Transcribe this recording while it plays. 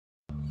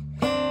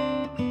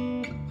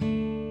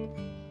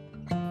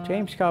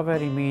James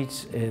Calvetti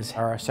Meats is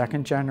our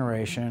second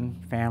generation,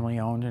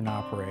 family-owned and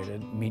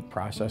operated meat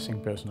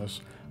processing business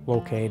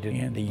located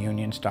in the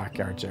Union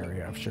Stockyards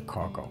area of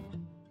Chicago.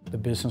 The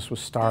business was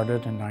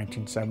started in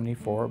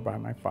 1974 by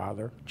my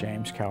father,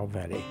 James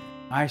Calvetti.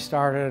 I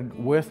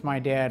started with my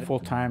dad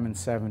full-time in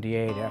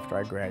 '78 after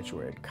I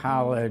graduated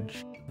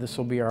college. This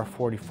will be our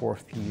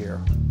 44th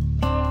year.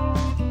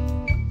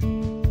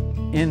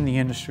 In the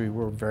industry,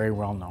 we're very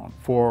well known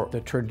for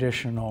the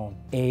traditional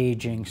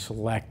aging,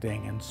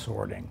 selecting, and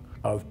sorting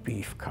of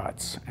beef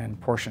cuts and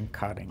portion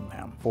cutting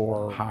them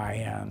for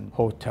high-end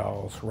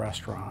hotels,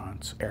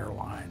 restaurants,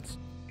 airlines.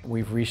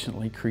 We've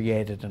recently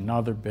created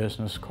another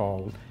business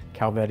called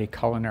Calvetti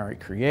Culinary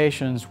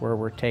Creations, where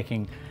we're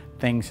taking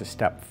things a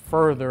step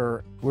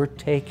further. We're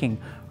taking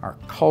our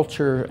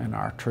culture and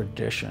our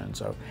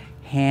traditions of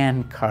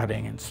hand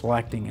cutting and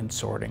selecting and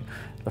sorting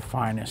the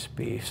finest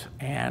beefs,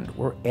 and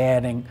we're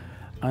adding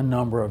a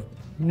number of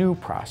new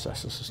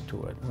processes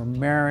to it. We're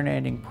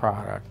marinating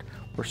product,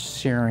 we're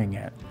searing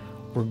it,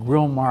 we're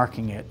grill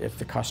marking it if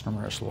the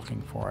customer is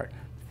looking for it,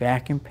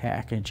 vacuum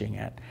packaging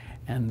it,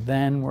 and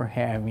then we're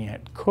having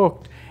it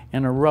cooked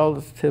in a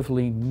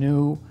relatively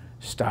new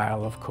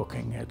style of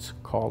cooking. It's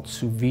called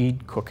sous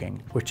vide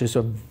cooking, which is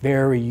a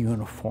very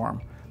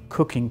uniform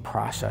cooking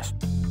process.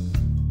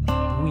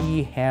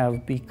 We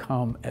have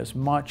become as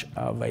much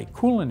of a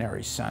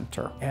culinary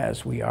center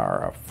as we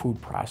are a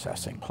food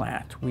processing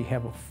plant. We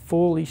have a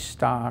fully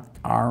stocked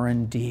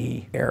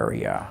R&D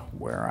area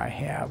where I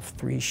have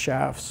 3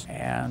 chefs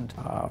and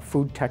a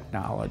food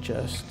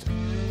technologist.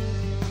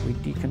 We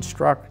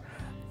deconstruct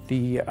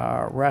the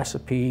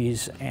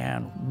recipes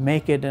and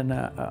make it in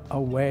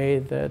a way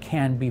that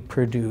can be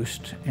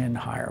produced in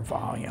higher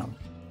volume.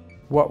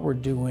 What we're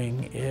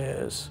doing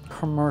is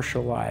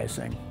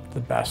commercializing the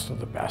best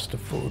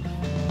of food.